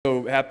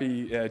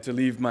happy to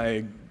leave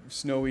my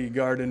snowy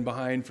garden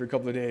behind for a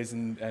couple of days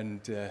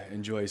and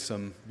enjoy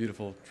some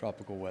beautiful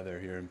tropical weather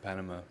here in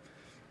Panama.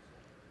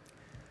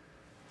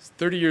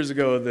 30 years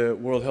ago, the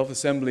World Health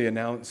Assembly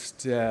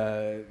announced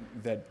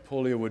that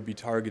polio would be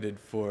targeted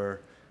for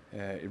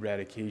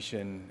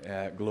eradication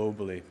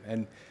globally.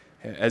 And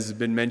as has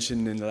been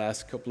mentioned in the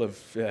last couple of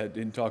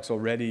talks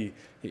already,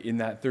 in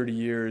that 30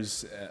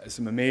 years,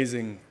 some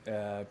amazing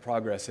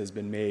progress has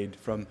been made.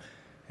 From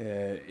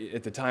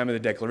at the time of the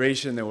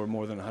declaration, there were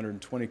more than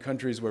 120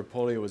 countries where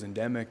polio was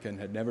endemic and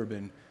had never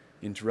been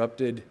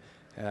interrupted.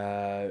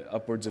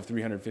 Upwards of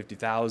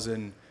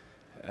 350,000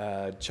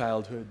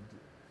 childhood.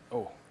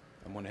 Oh,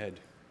 I'm one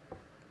ahead.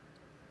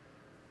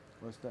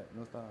 What's that?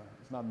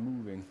 It's not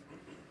moving.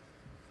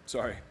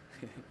 Sorry.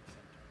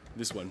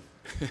 This one.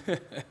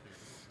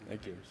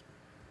 Thank you.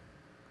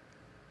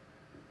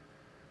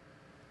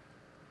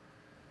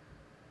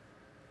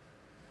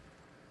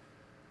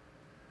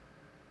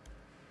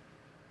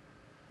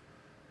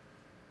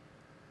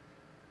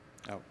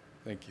 Oh,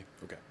 thank you.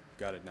 Okay,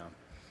 got it now.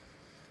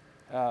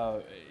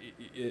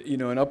 You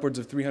know, and upwards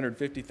of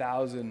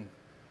 350,000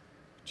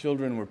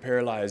 children were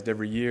paralyzed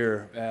every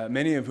year,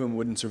 many of whom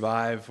wouldn't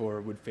survive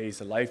or would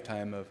face a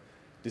lifetime of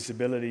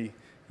disability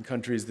in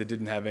countries that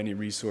didn't have any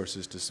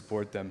resources to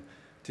support them.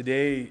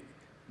 Today,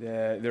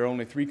 there are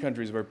only 3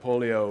 countries where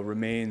polio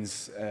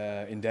remains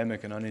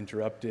endemic and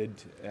uninterrupted,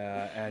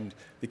 and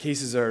the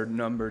cases are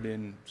numbered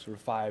in sort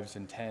of 5s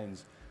and 10s. In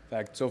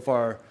fact, so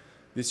far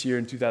this year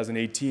in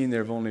 2018,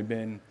 there have only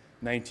been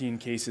 19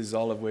 cases,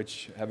 all of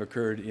which have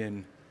occurred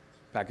in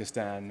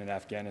Pakistan and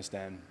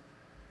Afghanistan.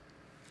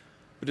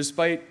 But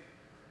despite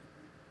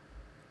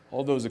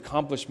all those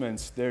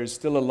accomplishments, there's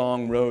still a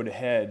long road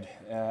ahead,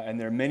 and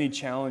there are many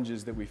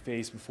challenges that we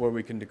face before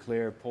we can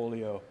declare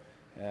polio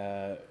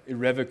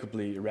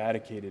irrevocably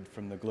eradicated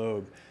from the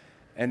globe.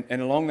 And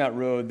along that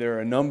road, there are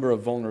a number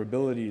of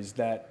vulnerabilities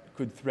that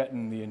could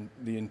threaten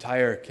the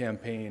entire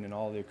campaign and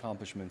all the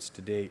accomplishments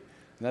to date.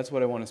 And that's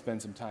what I want to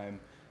spend some time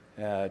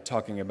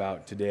talking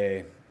about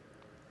today.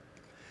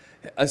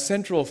 A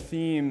central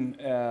theme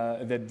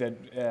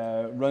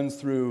that runs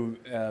through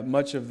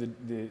much of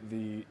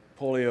the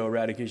polio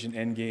eradication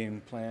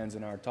endgame plans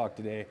in our talk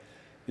today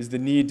is the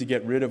need to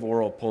get rid of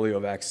oral polio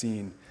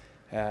vaccine.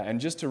 And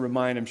just to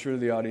remind, I'm sure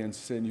the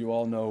audience and you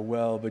all know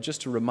well, but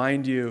just to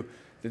remind you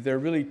that there are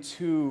really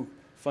 2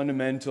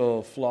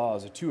 fundamental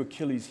flaws, or 2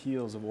 Achilles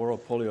heels of oral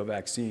polio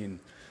vaccine.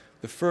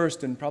 The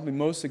first, and probably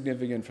most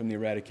significant from the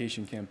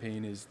eradication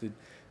campaign, is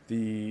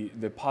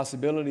the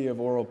possibility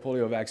of oral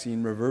polio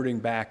vaccine reverting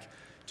back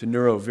to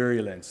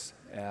neurovirulence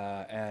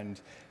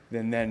and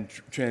then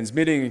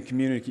transmitting in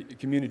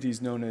communities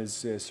known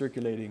as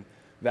circulating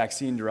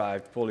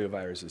vaccine-derived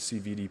polioviruses,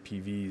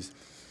 CVDPVs.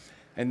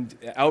 And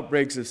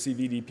outbreaks of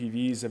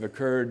CVDPVs have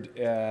occurred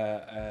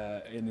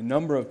in a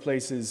number of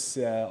places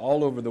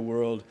all over the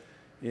world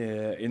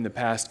in the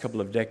past couple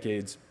of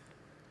decades.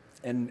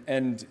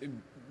 And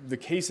the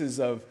cases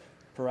of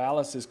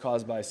paralysis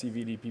caused by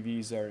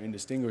CVDPVs are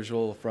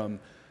indistinguishable from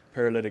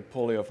paralytic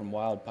polio from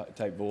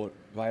wild-type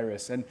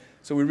virus. And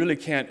so we really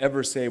can't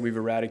ever say we've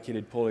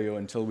eradicated polio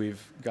until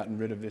we've gotten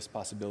rid of this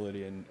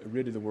possibility and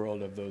rid of the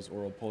world of those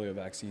oral polio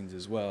vaccines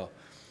as well.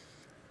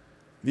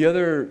 The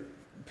other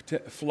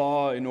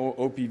flaw in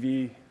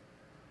OPV,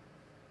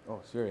 oh,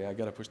 sorry, I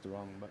got to push the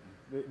wrong button.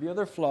 The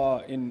other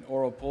flaw in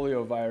oral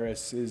polio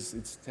virus is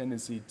its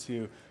tendency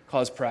to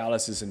cause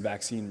paralysis in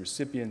vaccine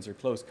recipients or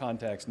close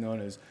contacts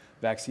known as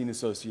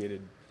vaccine-associated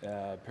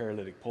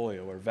paralytic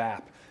polio, or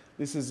VAP.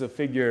 This is a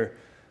figure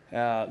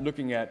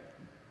looking at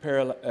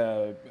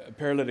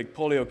paralytic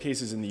polio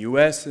cases in the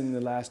US in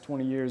the last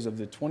 20 years of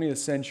the 20th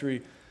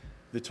century.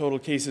 The total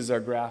cases are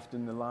graphed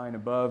in the line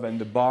above, and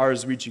the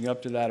bars reaching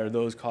up to that are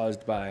those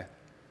caused by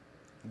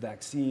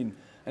vaccine.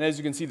 And as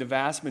you can see, the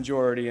vast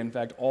majority, in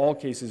fact, all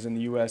cases in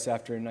the US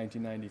after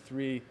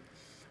 1993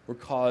 were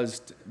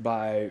caused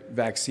by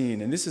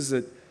vaccine. And this is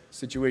a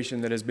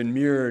situation that has been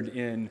mirrored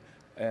in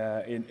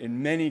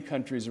many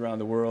countries around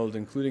the world,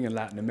 including in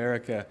Latin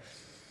America,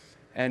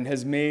 and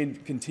has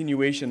made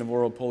continuation of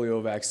oral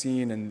polio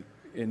vaccine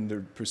and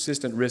the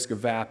persistent risk of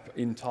VAP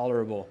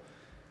intolerable.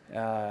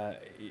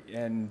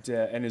 And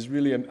is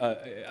really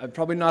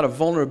probably not a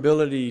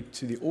vulnerability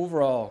to the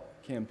overall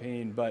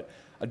campaign, but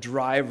a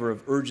driver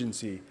of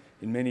urgency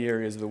in many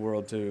areas of the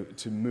world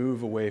to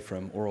move away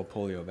from oral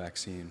polio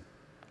vaccine.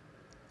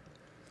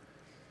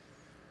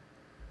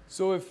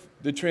 So if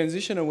the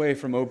transition away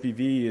from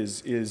OPV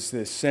is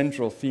the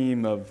central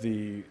theme of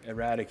the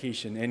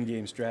eradication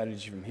endgame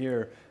strategy from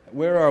here,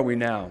 where are we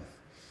now?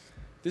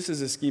 This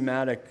is a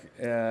schematic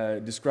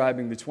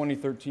describing the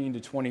 2013 to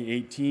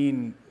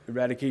 2018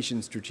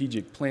 eradication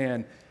strategic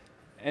plan.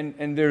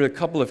 And there are a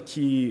couple of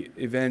key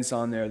events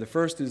on there. The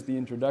first is the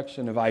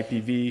introduction of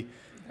IPV,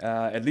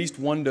 at least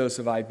 1 dose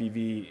of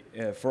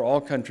IPV for all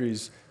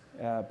countries,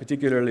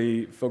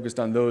 particularly focused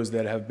on those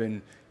that have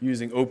been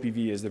using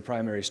OPV as the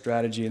primary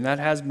strategy, and that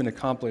has been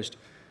accomplished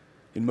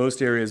in most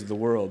areas of the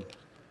world.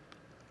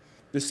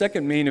 The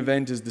second main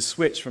event is the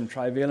switch from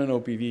trivalent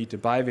OPV to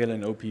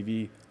bivalent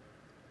OPV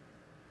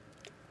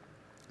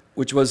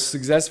which was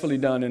successfully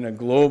done in a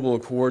global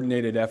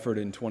coordinated effort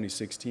in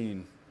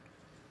 2016.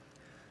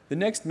 The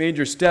next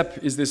major step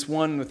is this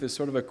one with this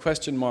sort of a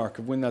question mark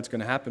of when that's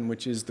going to happen,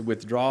 which is the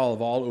withdrawal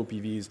of all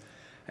OPVs.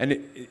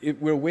 And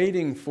we're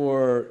waiting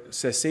for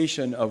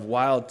cessation of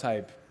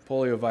wild-type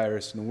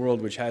poliovirus in the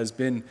world, which has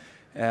been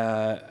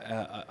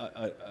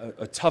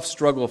a tough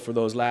struggle for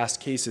those last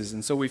cases.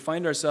 And so we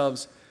find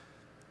ourselves,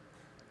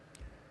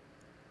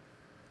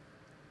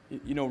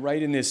 you know,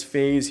 right in this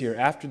phase here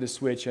after the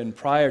switch and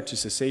prior to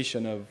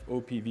cessation of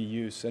OPV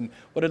use. And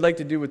what I'd like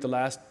to do with the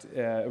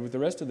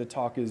rest of the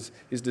talk is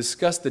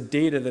discuss the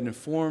data that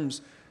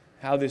informs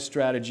how this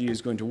strategy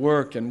is going to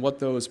work and what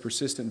those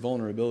persistent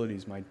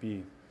vulnerabilities might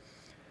be.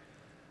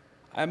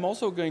 I'm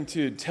also going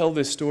to tell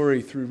this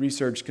story through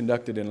research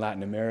conducted in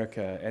Latin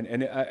America, and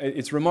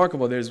it's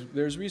remarkable.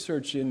 There's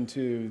research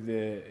into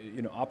the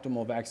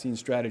optimal vaccine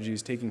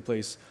strategies taking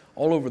place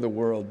all over the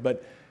world,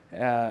 but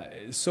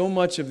so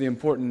much of the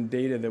important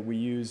data that we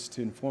use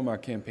to inform our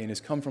campaign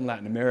has come from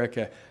Latin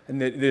America, and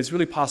that it's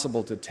really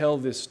possible to tell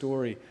this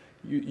story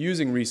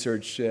using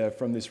research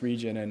from this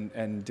region,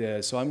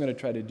 and so I'm going to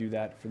try to do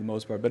that for the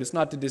most part. But it's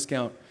not to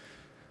discount,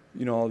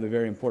 all the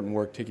very important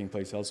work taking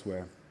place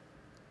elsewhere.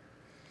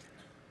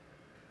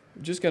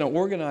 I'm just going to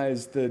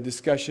organize the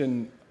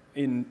discussion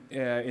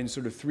in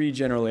sort of three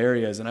general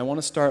areas, and I want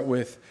to start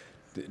with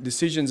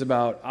decisions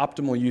about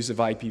optimal use of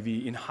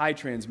IPV in high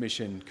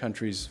transmission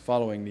countries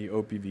following the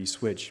OPV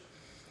switch.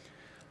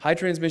 High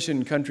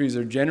transmission countries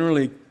are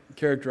generally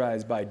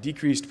characterized by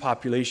decreased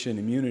population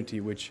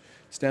immunity, which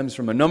stems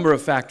from a number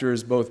of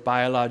factors, both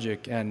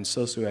biologic and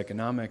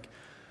socioeconomic.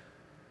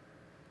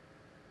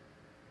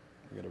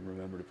 I've got to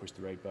remember to push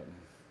the right button.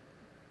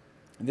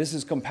 And this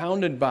is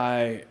compounded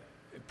by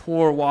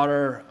poor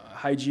water,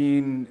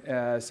 hygiene,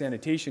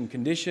 sanitation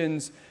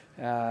conditions,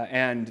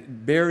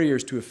 and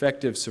barriers to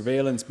effective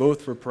surveillance,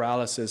 both for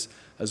paralysis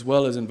as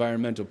well as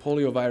environmental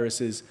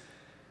polioviruses.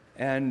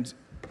 And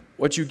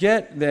what you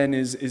get then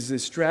is a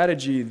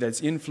strategy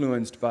that's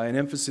influenced by an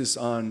emphasis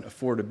on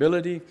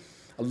affordability,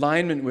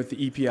 alignment with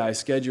the EPI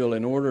schedule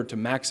in order to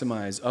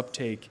maximize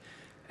uptake,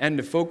 and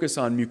to focus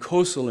on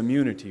mucosal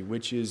immunity,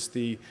 which is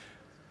the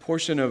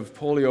portion of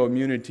polio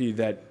immunity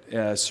that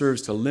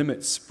serves to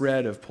limit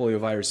spread of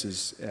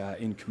polioviruses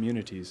in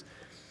communities.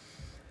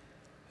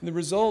 And the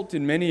result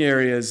in many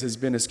areas has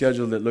been a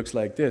schedule that looks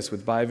like this,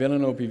 with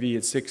bivalent OPV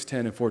at 6,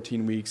 10, and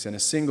 14 weeks, and a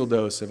single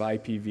dose of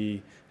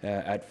IPV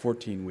at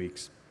 14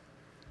 weeks.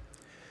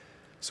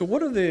 So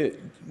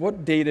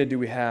what data do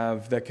we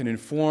have that can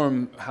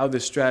inform how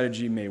this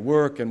strategy may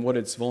work and what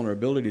its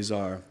vulnerabilities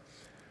are?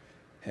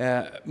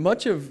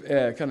 Much of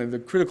kind of the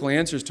critical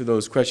answers to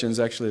those questions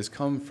actually has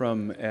come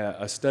from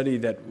a study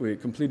that we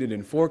completed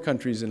in 4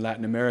 countries in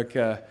Latin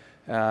America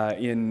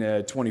in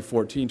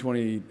 2014,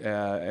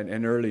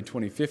 and early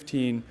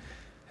 2015,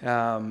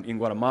 in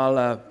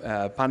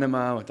Guatemala,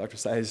 Panama with Dr.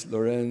 Saiz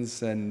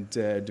Lorenz, and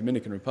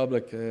Dominican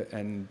Republic,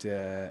 and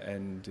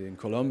in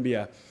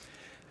Colombia,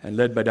 and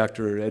led by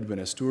Dr. Edwin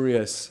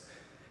Asturias.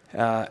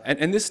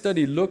 And this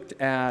study looked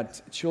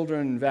at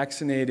children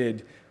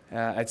vaccinated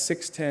at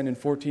 6, 10, and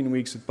 14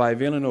 weeks with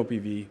bivalent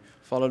OPV,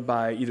 followed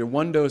by either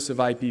 1 dose of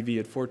IPV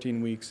at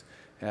 14 weeks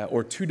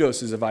or 2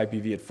 doses of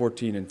IPV at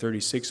 14 and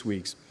 36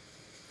 weeks.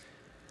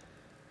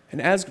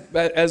 And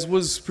as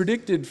was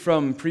predicted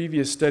from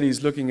previous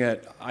studies looking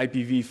at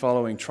IPV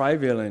following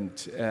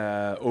trivalent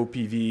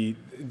OPV,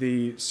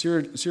 the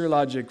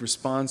serologic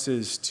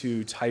responses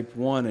to type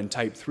 1 and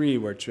type 3,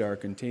 which are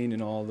contained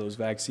in all those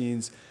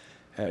vaccines,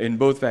 in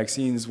both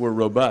vaccines, were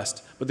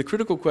robust. But the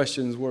critical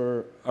questions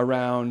were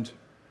around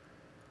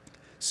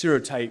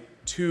serotype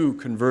 2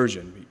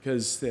 conversion,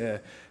 because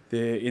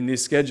in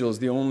these schedules,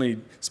 the only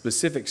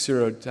specific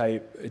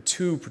serotype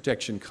 2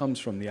 protection comes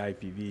from the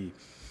IPV.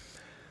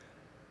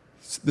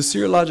 The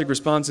serologic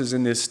responses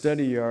in this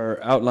study are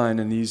outlined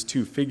in these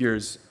 2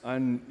 figures.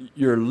 On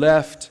your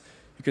left,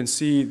 you can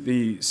see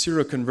the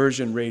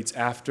seroconversion rates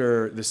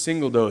after the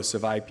single dose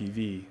of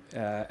IPV.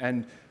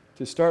 And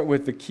to start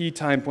with, the key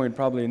time point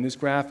probably in this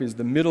graph is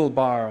the middle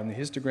bar on the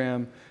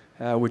histogram,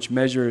 which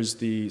measures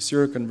the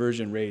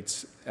seroconversion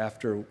rates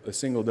after a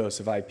single dose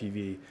of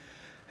IPV.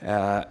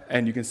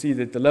 And you can see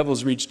that the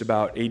levels reached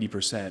about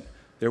 80%.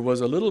 There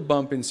was a little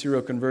bump in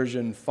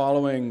seroconversion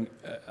following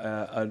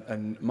a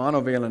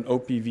monovalent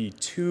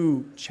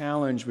OPV2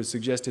 challenge, which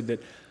suggested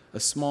that a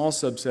small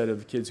subset of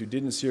the kids who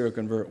didn't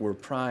seroconvert were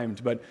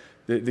primed, but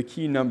the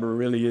key number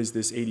really is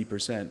this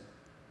 80%.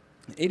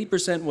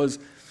 80% was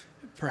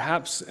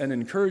perhaps an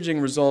encouraging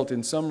result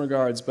in some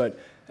regards, but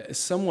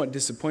somewhat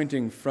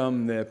disappointing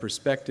from the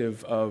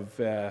perspective of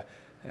the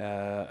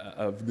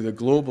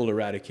global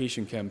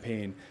eradication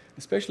campaign,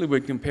 especially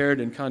when compared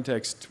in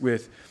context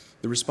with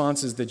the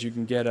responses that you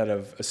can get out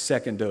of a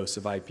second dose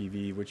of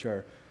IPV, which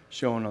are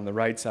shown on the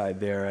right side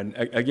there. And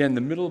again,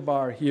 the middle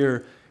bar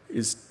here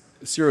is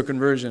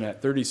seroconversion at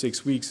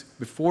 36 weeks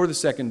before the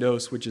second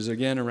dose, which is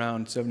again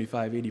around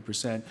 75,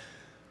 80%.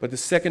 But the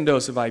second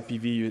dose of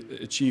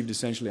IPV achieved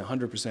essentially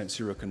 100%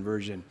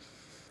 seroconversion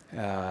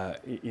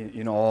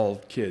in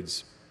all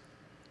kids.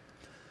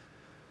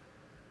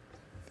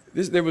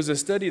 There was a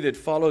study that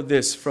followed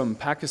this from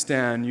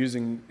Pakistan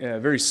using a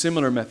very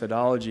similar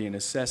methodology in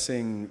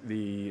assessing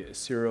the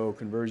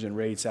seroconversion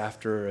rates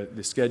after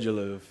the schedule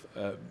of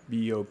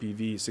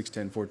BOPV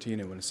 61014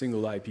 and when a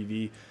single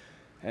IPV.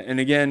 And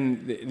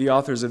again, the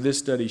authors of this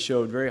study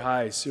showed very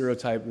high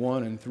serotype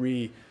 1 and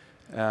 3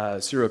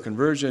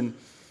 seroconversion,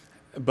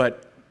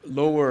 but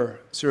lower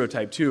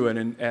serotype 2.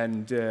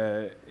 And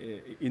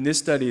in this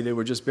study, they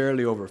were just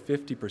barely over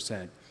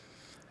 50%.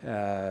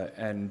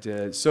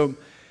 So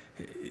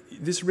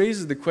this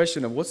raises the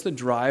question of what's the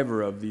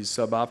driver of these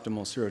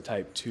suboptimal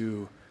serotype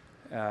 2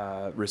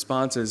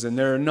 responses. And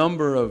there are a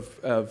number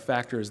of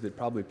factors that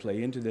probably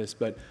play into this,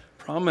 but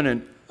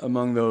prominent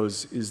among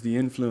those is the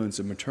influence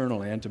of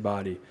maternal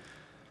antibody.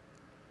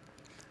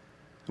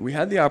 We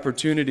had the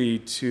opportunity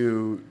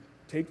to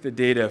take the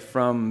data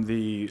from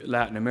the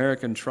Latin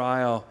American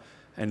trial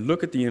and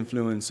look at the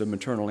influence of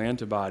maternal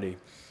antibody.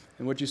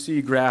 And what you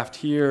see graphed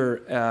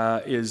here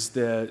is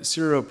the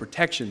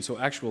seroprotection, so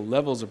actual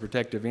levels of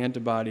protective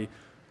antibody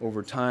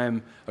over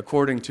time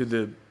according to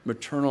the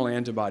maternal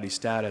antibody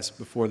status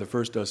before the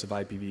first dose of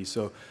IPV.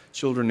 So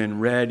children in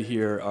red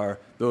here are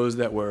those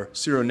that were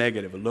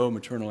seronegative, a low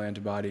maternal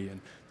antibody, and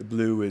the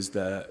blue is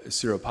the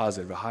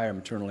seropositive, a higher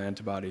maternal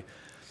antibody.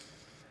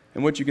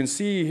 And what you can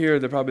see here,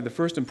 probably the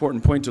first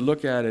important point to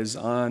look at is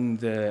near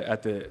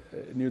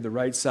the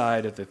right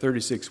side at the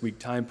 36-week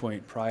time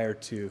point prior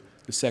to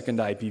the second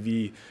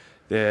IPV.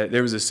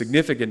 There was a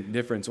significant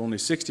difference. Only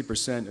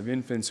 60% of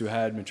infants who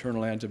had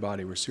maternal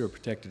antibody were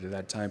seroprotected at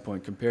that time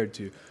point compared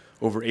to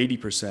over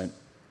 80%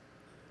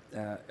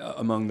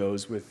 among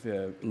those with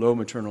low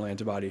maternal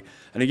antibody.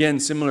 And again,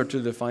 similar to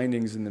the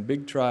findings in the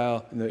big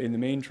trial, in the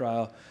main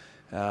trial,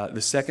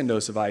 the second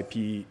dose of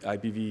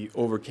IPV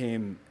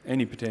overcame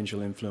any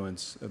potential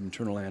influence of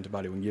maternal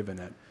antibody when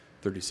given at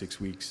 36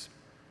 weeks.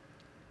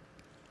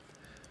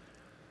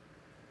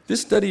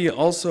 This study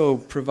also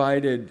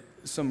provided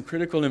some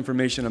critical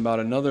information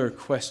about another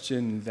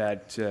question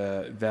that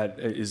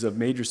is of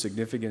major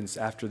significance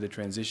after the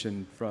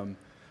transition from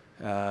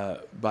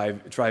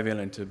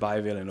trivalent to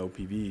bivalent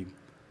OPV,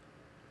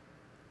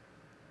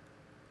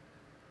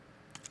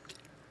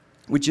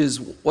 which is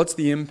what's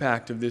the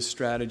impact of this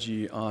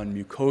strategy on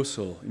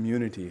mucosal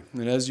immunity.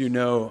 And as you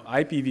know,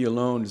 IPV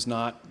alone does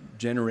not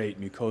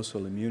generate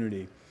mucosal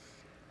immunity.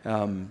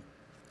 And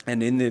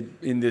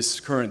in this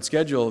current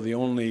schedule, the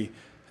only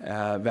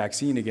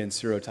vaccine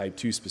against serotype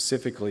 2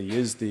 specifically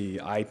is the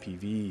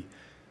IPV.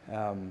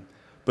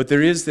 But there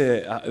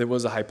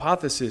was a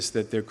hypothesis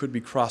that there could be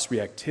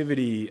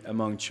cross-reactivity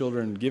among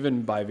children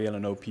given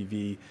bivalent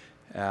OPV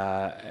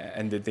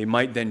and that they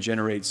might then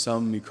generate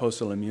some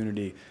mucosal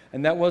immunity.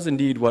 And that was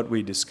indeed what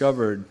we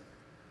discovered.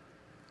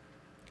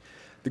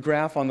 The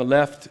graph on the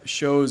left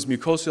shows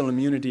mucosal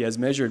immunity as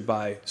measured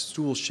by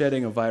stool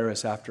shedding of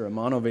virus after a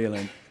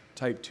monovalent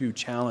type 2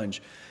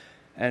 challenge.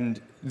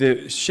 And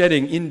the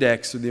shedding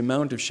index, or the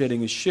amount of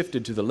shedding, is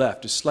shifted to the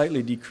left, is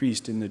slightly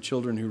decreased in the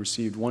children who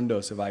received one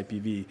dose of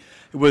IPV.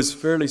 It was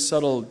fairly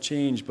subtle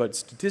change, but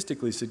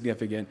statistically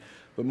significant.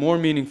 But more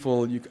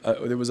meaningful,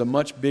 there was a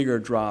much bigger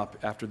drop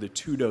after the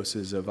 2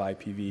 doses of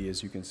IPV,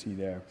 as you can see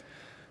there.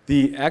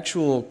 The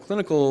actual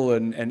clinical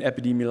and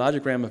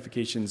epidemiologic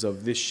ramifications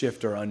of this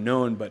shift are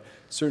unknown, but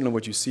certainly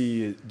what you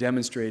see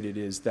demonstrated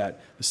is that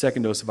the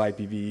second dose of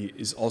IPV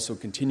is also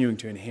continuing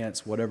to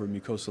enhance whatever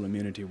mucosal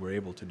immunity we're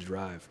able to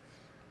derive.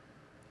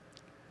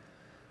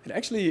 And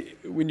actually,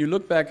 when you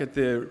look back at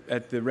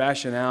the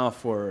rationale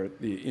for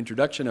the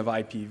introduction of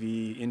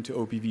IPV into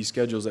OPV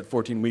schedules at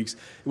 14 weeks,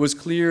 it was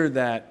clear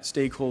that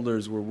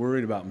stakeholders were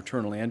worried about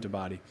maternal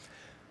antibody.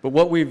 But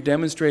what we've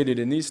demonstrated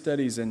in these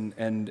studies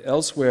and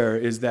elsewhere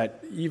is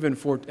that even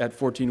at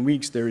 14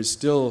 weeks, there is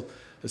still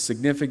a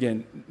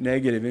significant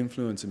negative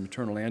influence of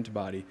maternal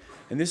antibody.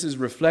 And this is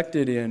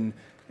reflected in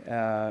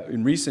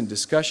recent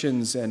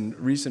discussions and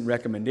recent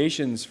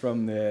recommendations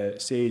from the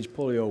SAGE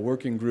Polio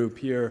Working Group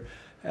here,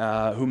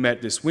 who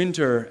met this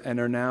winter and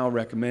are now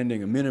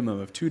recommending a minimum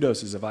of 2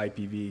 doses of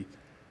IPV.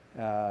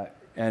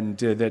 And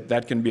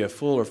that can be a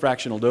full or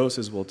fractional dose,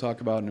 as we'll talk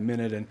about in a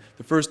minute. And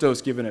the first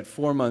dose given at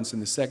 4 months and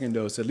the second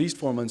dose at least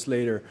 4 months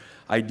later,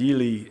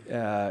 ideally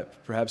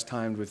perhaps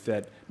timed with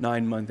that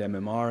 9-month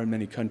MMR in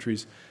many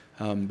countries.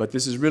 But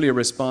this is really a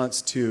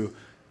response to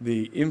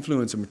the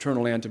influence of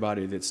maternal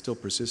antibody that's still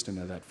persistent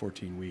at that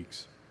 14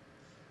 weeks.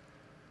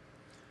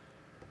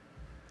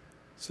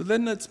 So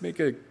then let's make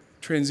a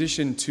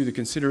transition to the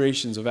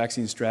considerations of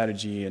vaccine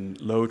strategy in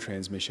low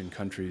transmission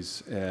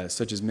countries,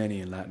 such as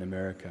many in Latin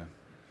America.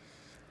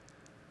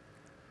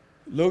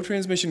 Low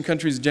transmission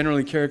countries are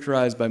generally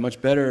characterized by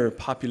much better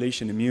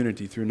population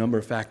immunity through a number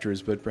of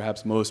factors, but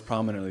perhaps most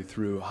prominently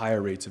through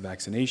higher rates of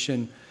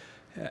vaccination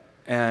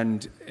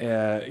and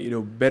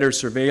better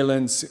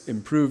surveillance,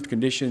 improved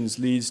conditions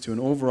leads to an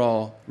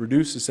overall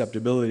reduced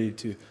susceptibility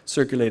to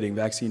circulating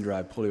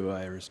vaccine-derived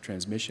poliovirus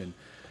transmission.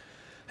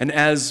 And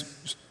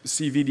as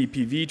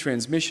CVD-PV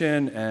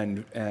transmission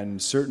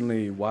and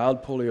certainly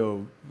wild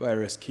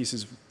poliovirus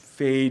cases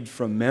fade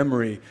from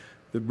memory,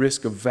 the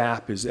risk of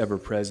VAP is ever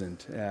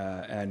present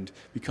and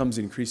becomes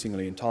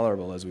increasingly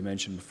intolerable, as we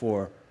mentioned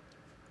before.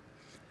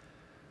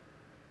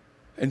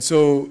 And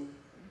so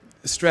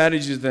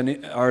strategies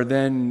then are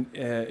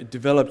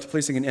developed,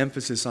 placing an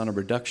emphasis on a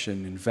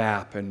reduction in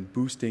VAP and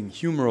boosting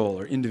humoral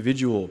or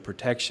individual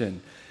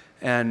protection.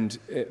 And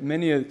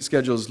many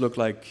schedules look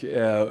like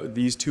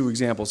these two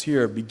examples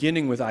here,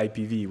 beginning with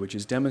IPV, which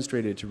is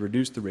demonstrated to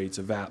reduce the rates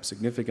of VAP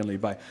significantly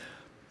by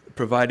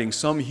providing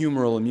some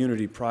humoral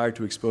immunity prior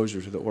to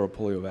exposure to the oral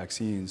polio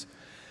vaccines.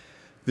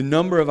 The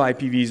number of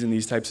IPVs in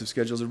these types of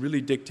schedules are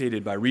really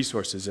dictated by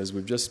resources, as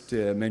we've just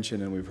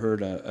mentioned and we've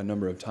heard a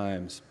number of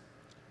times.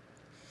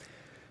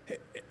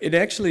 It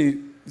actually,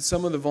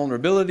 some of the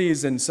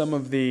vulnerabilities and some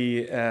of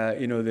the,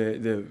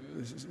 the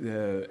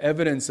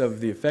evidence of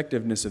the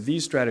effectiveness of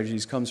these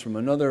strategies comes from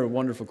another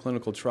wonderful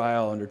clinical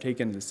trial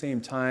undertaken at the same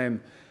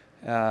time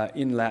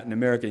in Latin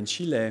America, in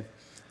Chile,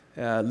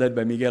 led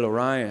by Miguel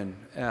Orion.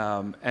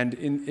 And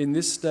in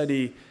this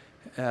study,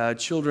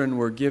 children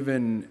were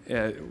given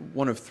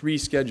one of three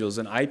schedules,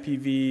 an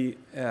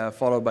IPV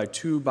followed by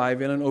 2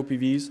 bivalent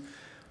OPVs,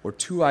 or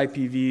 2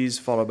 IPVs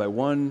followed by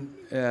 1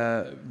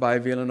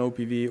 bivalent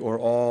OPV, or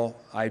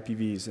all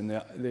IPVs. And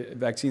the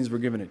vaccines were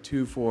given at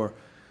 2, 4,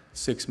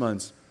 6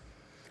 months.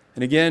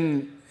 And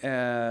again,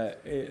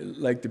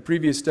 like the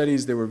previous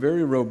studies, there were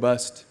very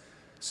robust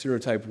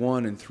serotype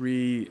 1 and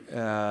 3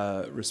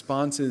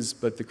 responses,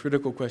 but the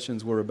critical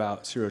questions were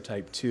about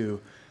serotype 2.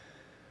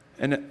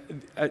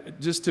 And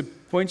just to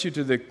point you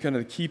to the kind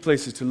of key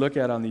places to look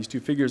at on these two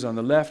figures, on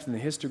the left in the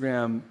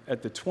histogram,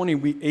 at the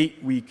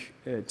 28-week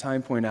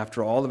time point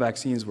after all the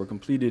vaccines were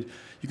completed,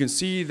 you can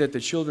see that the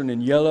children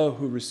in yellow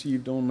who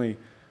received only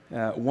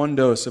 1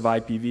 dose of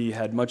IPV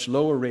had much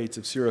lower rates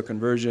of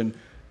seroconversion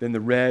than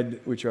the red,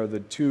 which are the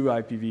 2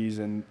 IPVs,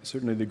 and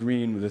certainly the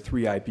green with the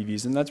 3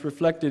 IPVs. And that's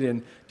reflected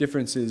in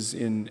differences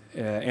in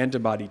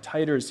antibody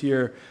titers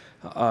here,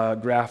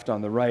 graphed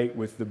on the right,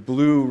 with the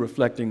blue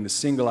reflecting the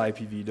single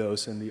IPV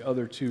dose and the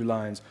other 2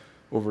 lines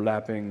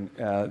overlapping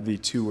the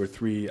 2 or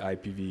 3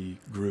 IPV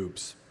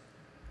groups.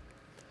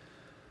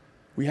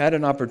 We had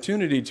an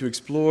opportunity to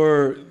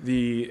explore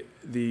the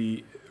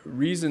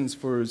reasons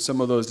for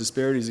some of those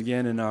disparities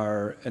again in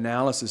our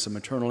analysis of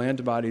maternal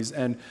antibodies,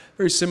 and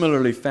very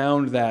similarly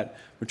found that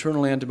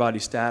maternal antibody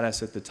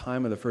status at the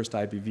time of the first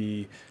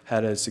IPV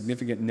had a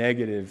significant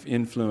negative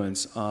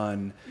influence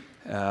on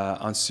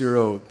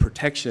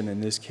seroprotection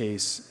in this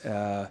case,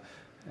 after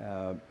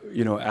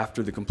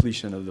the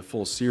completion of the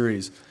full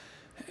series.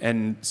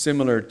 And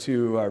similar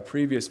to our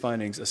previous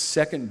findings, a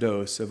second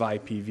dose of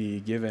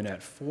IPV given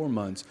at 4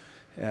 months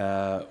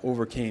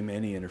overcame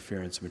any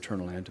interference of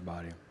maternal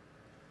antibody.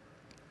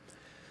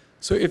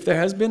 So if there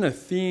has been a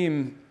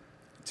theme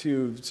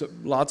to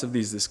lots of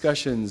these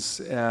discussions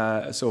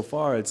so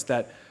far, it's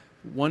that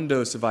 1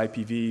 dose of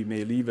IPV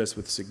may leave us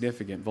with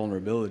significant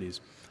vulnerabilities.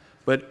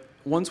 But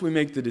once we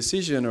make the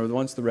decision, or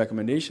once the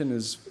recommendation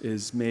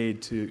is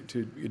made to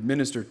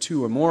administer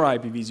 2 or more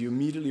IPVs, you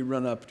immediately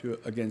run up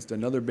against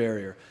another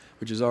barrier,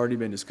 which has already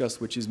been discussed,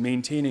 which is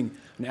maintaining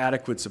an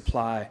adequate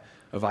supply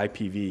of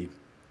IPV.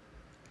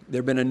 There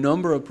have been a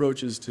number of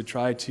approaches to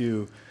try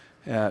to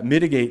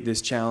mitigate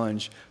this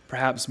challenge.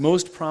 Perhaps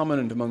most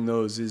prominent among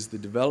those is the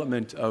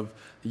development of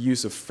the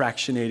use of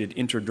fractionated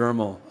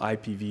intradermal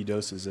IPV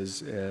doses,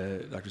 as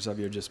Dr.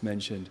 Xavier just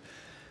mentioned.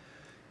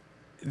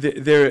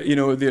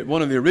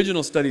 One of the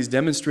original studies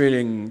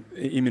demonstrating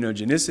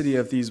immunogenicity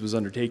of these was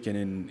undertaken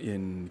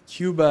in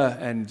Cuba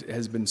and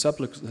has been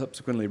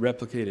subsequently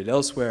replicated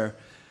elsewhere.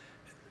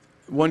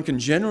 One can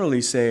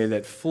generally say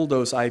that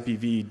full-dose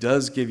IPV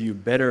does give you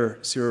better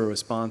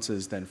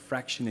seroresponses than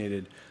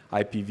fractionated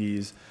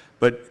IPVs,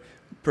 but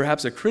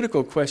perhaps a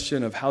critical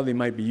question of how they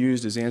might be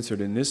used is answered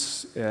in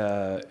this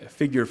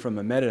figure from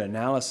a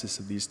meta-analysis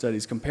of these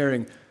studies,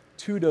 comparing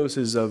 2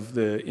 doses of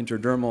the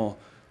intradermal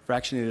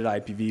fractionated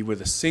IPV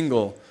with a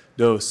single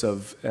dose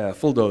of,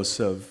 full dose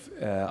of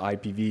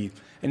IPV.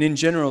 And in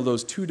general,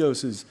 those 2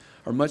 doses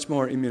are much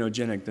more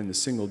immunogenic than the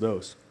single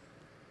dose.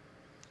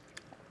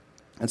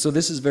 And so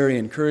this is very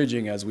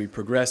encouraging as we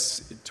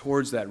progress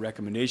towards that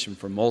recommendation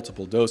for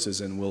multiple doses,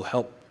 and will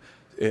help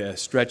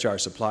stretch our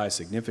supply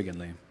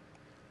significantly.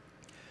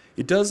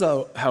 It does,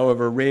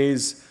 however,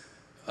 raise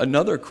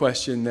another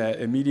question that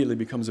immediately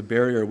becomes a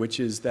barrier,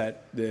 which is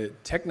that the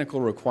technical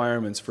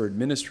requirements for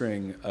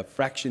administering a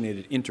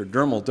fractionated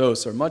intradermal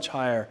dose are much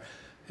higher,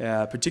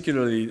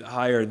 particularly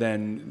higher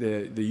than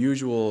the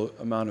usual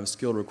amount of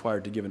skill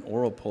required to give an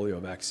oral polio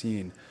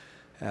vaccine.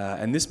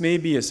 And this may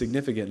be a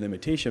significant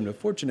limitation, but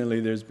fortunately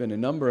there's been a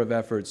number of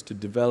efforts to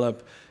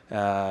develop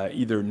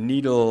either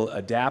needle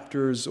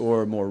adapters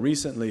or more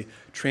recently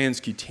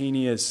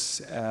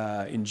transcutaneous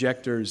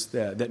injectors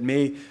that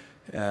may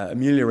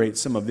ameliorate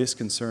some of this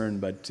concern,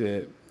 but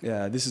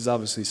this is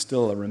obviously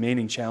still a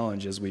remaining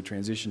challenge as we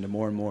transition to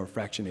more and more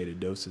fractionated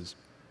doses.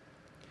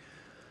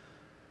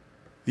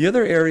 The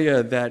other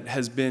area that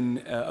has been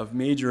of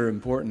major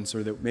importance,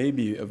 or that may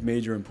be of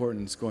major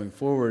importance going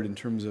forward in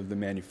terms of the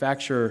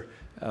manufacture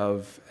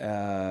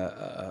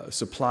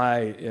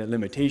supply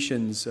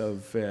limitations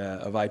of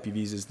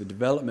IPVs is the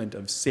development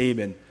of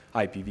Sabin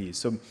IPVs.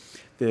 So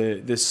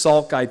the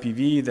Salk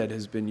IPV that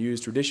has been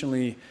used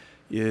traditionally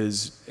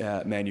is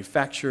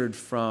manufactured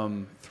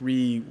from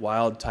 3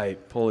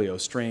 wild-type polio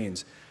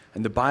strains.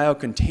 And the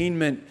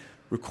biocontainment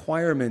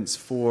requirements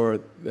for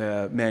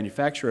the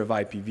manufacture of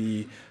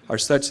IPV are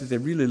such that they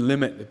really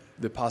limit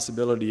the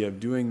possibility of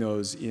doing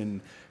those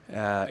in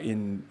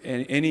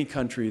any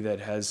country that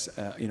has,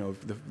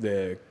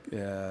 the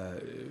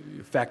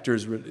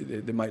factors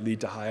that might lead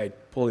to high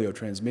polio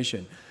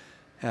transmission.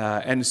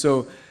 And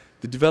so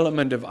the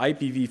development of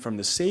IPV from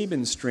the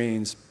Sabin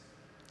strains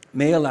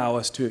may allow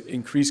us to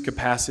increase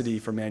capacity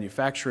for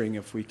manufacturing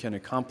if we can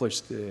accomplish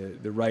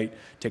the right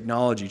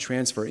technology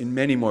transfer in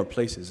many more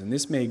places. And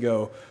this may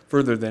go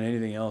further than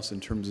anything else in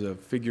terms of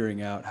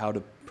figuring out how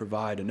to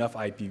provide enough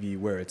IPV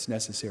where it's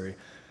necessary.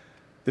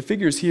 The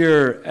figures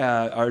here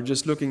are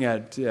just looking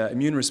at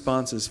immune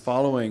responses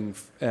following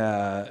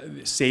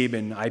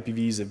Sabin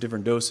IPVs of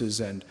different doses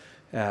and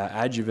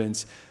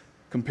adjuvants,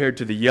 compared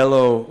to the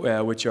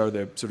yellow, which are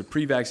the sort of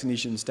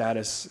pre-vaccination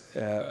status,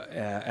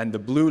 and the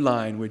blue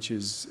line, which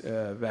is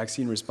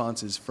vaccine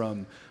responses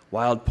from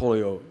wild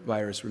polio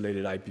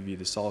virus-related IPV,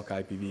 the Salk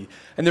IPV.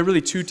 And there are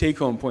really 2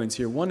 take-home points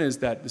here. One is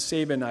that the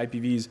Sabin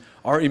IPVs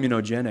are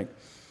immunogenic.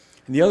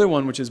 And the other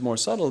one, which is more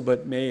subtle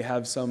but may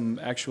have some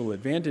actual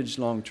advantage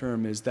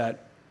long-term, is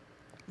that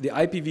the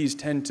IPVs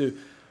tend to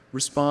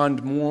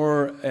respond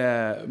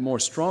more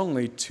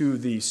strongly to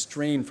the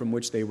strain from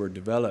which they were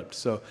developed.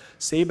 So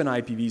Sabin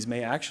IPVs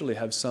may actually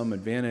have some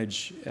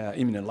advantage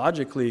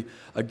immunologically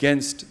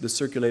against the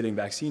circulating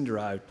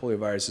vaccine-derived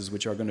polioviruses,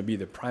 which are going to be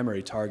the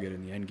primary target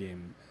in the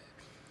endgame.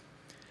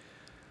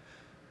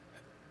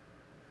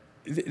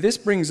 This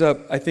brings up,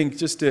 I think,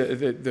 just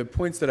the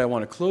points that I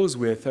want to close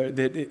with,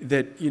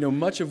 that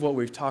much of what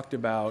we've talked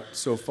about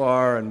so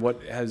far and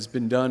what has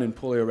been done in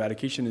polio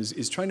eradication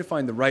is trying to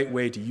find the right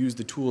way to use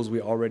the tools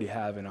we already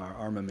have in our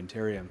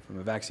armamentarium from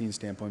a vaccine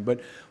standpoint. But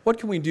what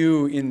can we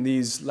do in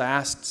these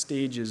last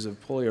stages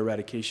of polio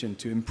eradication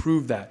to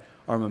improve that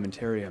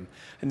armamentarium?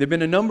 And there have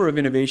been a number of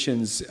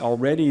innovations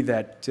already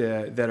that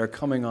are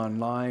coming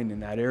online in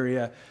that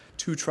area.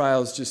 2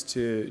 trials just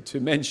to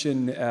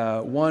mention.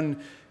 One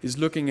is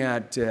looking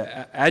at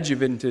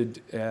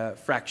adjuvanted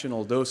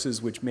fractional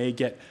doses, which may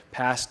get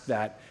past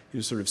that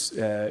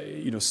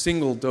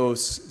single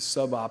dose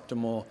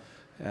suboptimal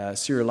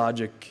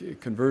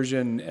serologic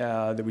conversion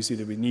that we see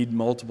that we need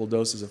multiple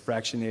doses of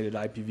fractionated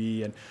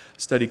IPV. And a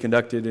study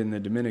conducted in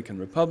the Dominican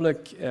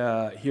Republic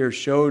here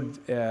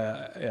showed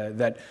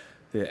that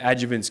the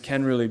adjuvants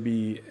can really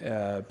be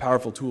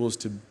powerful tools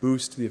to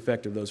boost the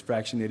effect of those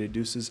fractionated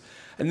doses.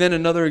 And then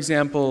another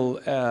example,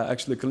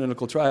 actually a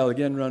clinical trial,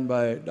 again run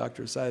by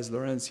Dr. Saez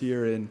Lorenz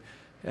here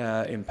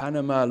in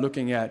Panama,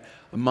 looking at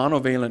a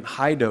monovalent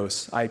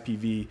high-dose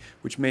IPV,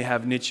 which may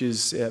have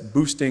niches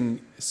boosting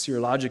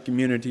serologic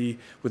immunity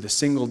with a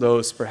single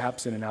dose,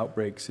 perhaps in an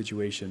outbreak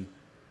situation.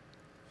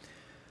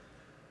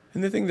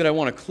 And the thing that I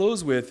want to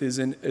close with is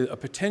a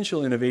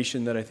potential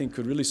innovation that I think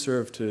could really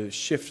serve to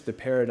shift the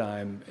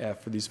paradigm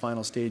for these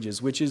final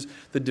stages, which is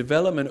the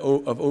development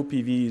of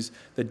OPVs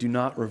that do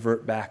not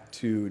revert back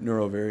to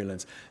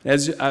neurovirulence.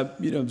 As I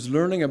was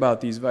learning about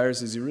these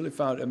viruses, you really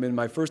found,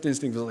 my first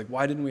instinct was like,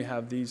 why didn't we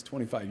have these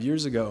 25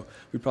 years ago?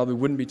 We probably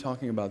wouldn't be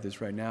talking about this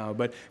right now.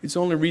 But it's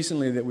only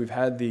recently that we've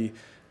had the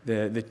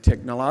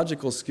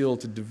technological skill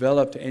to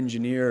develop, to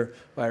engineer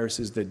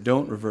viruses that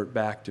don't revert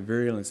back to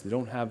virulence, that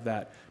don't have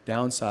that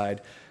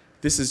downside.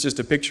 This is just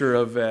a picture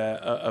of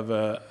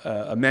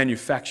a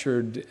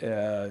manufactured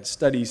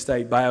study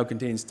site,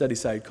 biocontained study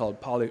site called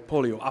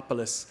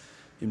Poliopolis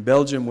in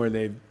Belgium, where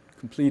they've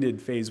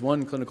completed phase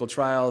 1 clinical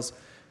trials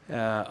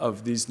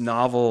of these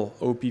novel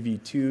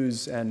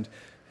OPV2s,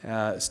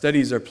 and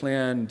studies are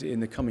planned in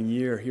the coming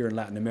year here in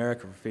Latin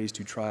America for phase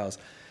 2 trials.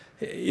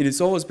 It has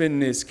always been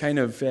this kind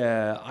of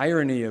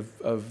irony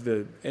of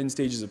the end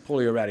stages of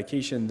polio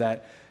eradication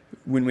that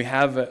when we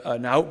have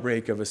an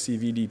outbreak of a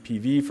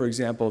CVD-PV, for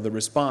example, the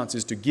response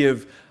is to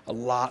give a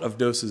lot of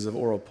doses of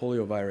oral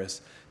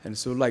poliovirus. And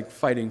so like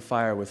fighting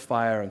fire with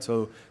fire. And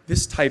so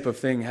this type of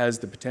thing has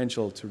the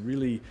potential to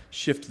really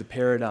shift the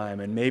paradigm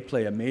and may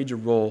play a major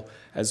role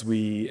as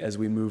we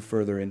move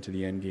further into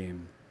the end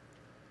game.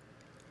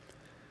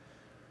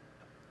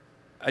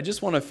 I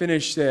just want to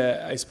finish,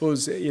 I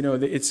suppose,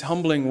 it's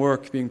humbling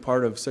work being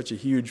part of such a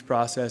huge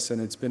process,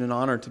 and it's been an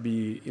honor to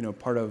be,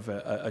 part of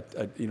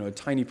a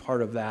tiny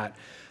part of that.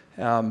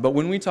 But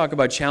when we talk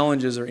about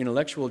challenges or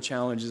intellectual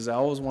challenges, I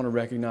always want to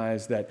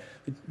recognize that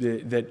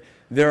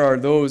there are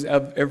those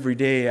every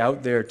day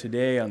out there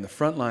today on the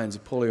front lines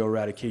of polio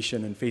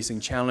eradication and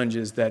facing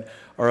challenges that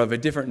are of a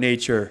different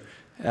nature,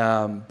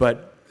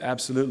 but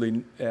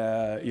absolutely,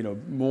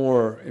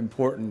 more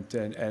important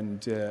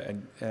and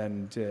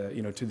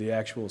to the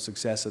actual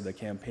success of the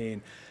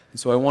campaign. And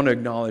so I want to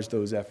acknowledge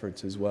those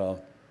efforts as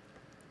well.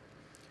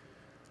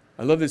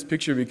 I love this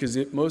picture because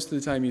most of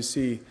the time you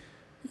see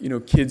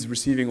kids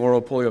receiving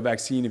oral polio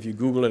vaccine, if you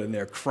Google it, and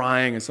they're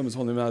crying and someone's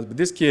holding them out. But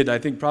this kid, I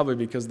think probably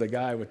because of the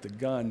guy with the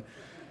gun,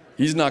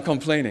 he's not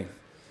complaining.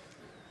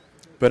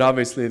 But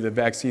obviously the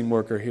vaccine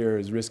worker here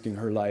is risking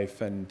her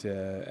life, and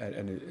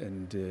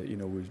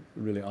we're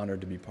really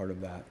honored to be part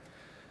of that.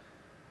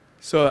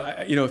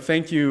 So,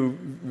 thank you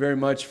very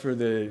much for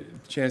the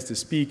chance to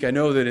speak. I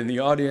know that in the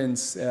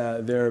audience,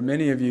 there are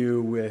many of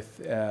you with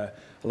a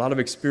lot of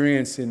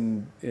experience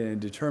in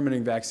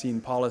determining vaccine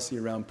policy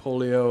around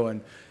polio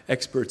and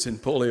experts in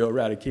polio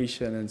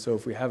eradication. And so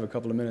if we have a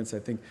couple of minutes, I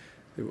think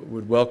we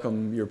would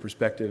welcome your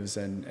perspectives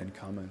and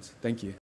comments. Thank you.